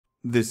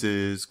This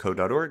is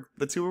code.org.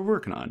 Let's see what we're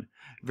working on.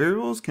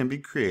 Variables can be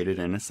created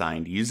and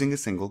assigned using a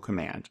single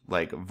command,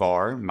 like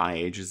var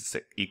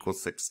myAge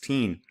equals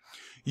 16.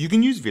 You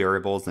can use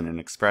variables in an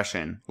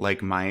expression,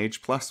 like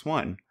myAge plus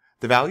 1.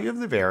 The value of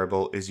the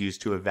variable is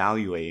used to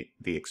evaluate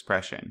the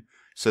expression.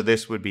 So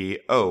this would be,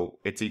 oh,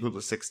 it's equal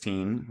to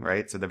 16,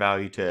 right? So the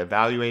value to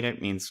evaluate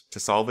it means to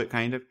solve it,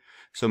 kind of.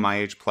 So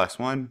myAge plus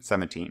 1,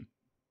 17.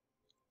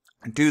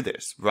 Do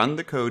this. Run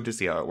the code to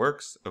see how it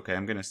works. Okay,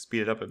 I'm going to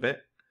speed it up a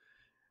bit.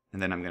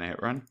 And then I'm going to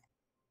hit run.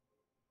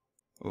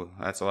 Oh,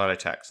 that's a lot of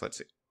text. Let's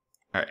see.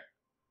 All right.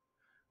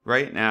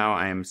 Right now,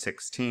 I'm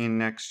 16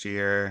 next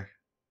year.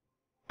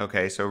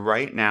 Okay, so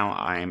right now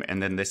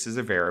and then this is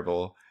a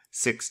variable,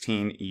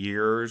 16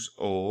 years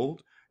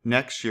old.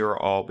 Next year,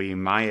 I'll be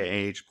my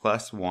age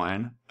plus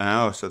 1.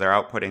 Oh, so they're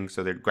outputting,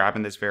 so they're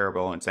grabbing this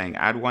variable and saying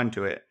add 1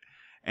 to it,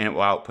 and it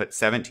will output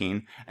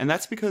 17. And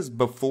that's because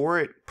before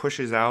it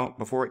pushes out,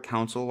 before it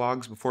console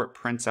logs, before it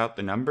prints out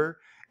the number,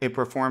 it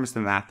performs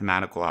the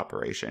mathematical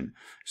operation.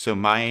 So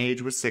my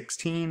age was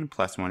 16,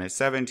 plus 1 is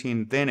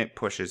 17, then it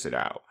pushes it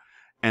out.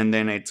 And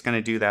then it's going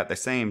to do that the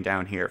same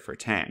down here for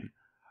 10.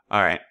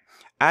 All right.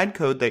 Add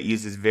code that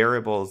uses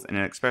variables in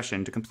an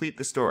expression to complete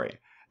the story.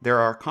 There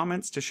are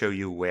comments to show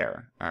you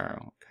where.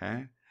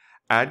 Okay.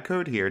 Add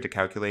code here to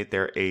calculate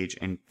their age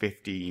in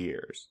 50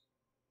 years.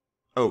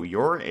 Oh,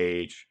 your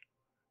age?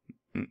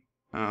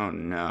 Oh,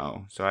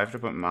 no. So I have to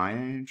put my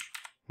age?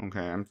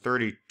 Okay, I'm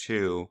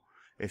 32.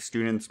 If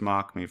students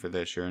mock me for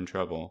this, you're in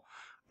trouble.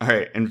 All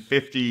right, in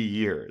 50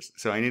 years.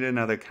 So I need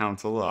another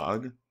console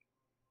log.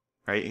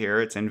 Right here,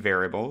 it's in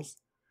variables.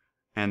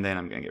 And then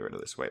I'm going to get rid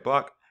of this white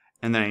block.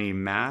 And then I need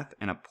math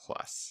and a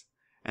plus.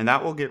 And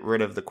that will get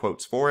rid of the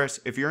quotes for us.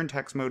 If you're in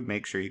text mode,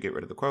 make sure you get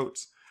rid of the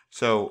quotes.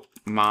 So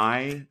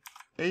my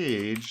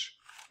age,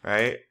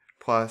 right,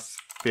 plus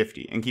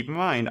 50. And keep in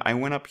mind, I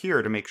went up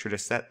here to make sure to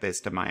set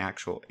this to my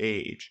actual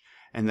age.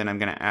 And then I'm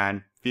going to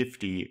add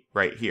 50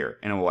 right here.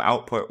 And it will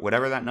output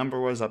whatever that number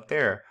was up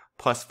there,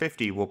 plus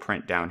 50 will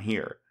print down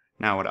here.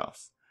 Now what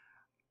else?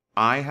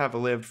 I have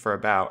lived for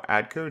about,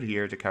 add code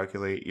here to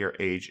calculate your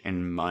age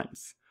in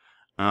months.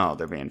 Oh,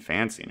 they're being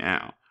fancy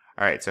now.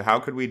 All right, so how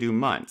could we do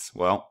months?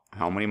 Well,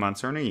 how many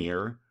months are in a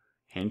year?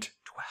 Hint,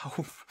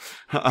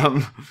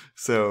 12.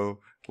 So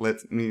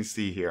let me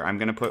see here. I'm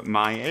going to put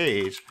my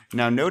age.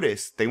 Now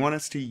notice, they want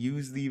us to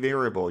use the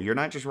variable. You're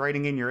not just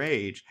writing in your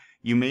age.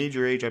 You made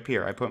your age up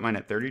here. I put mine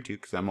at 32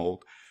 because I'm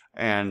old.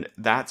 And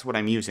that's what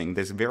I'm using,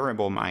 this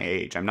variable my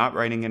age. I'm not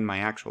writing in my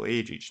actual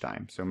age each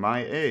time. So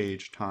my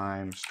age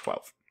times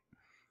 12.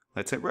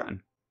 Let's hit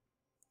run.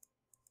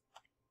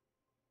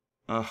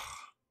 Ugh,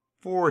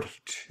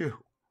 42.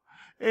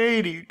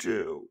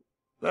 82.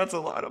 That's a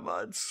lot of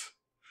months.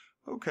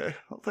 Okay,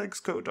 well,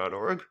 thanks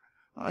code.org.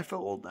 I feel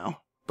old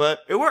now. But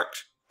it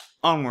worked.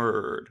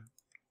 Onward.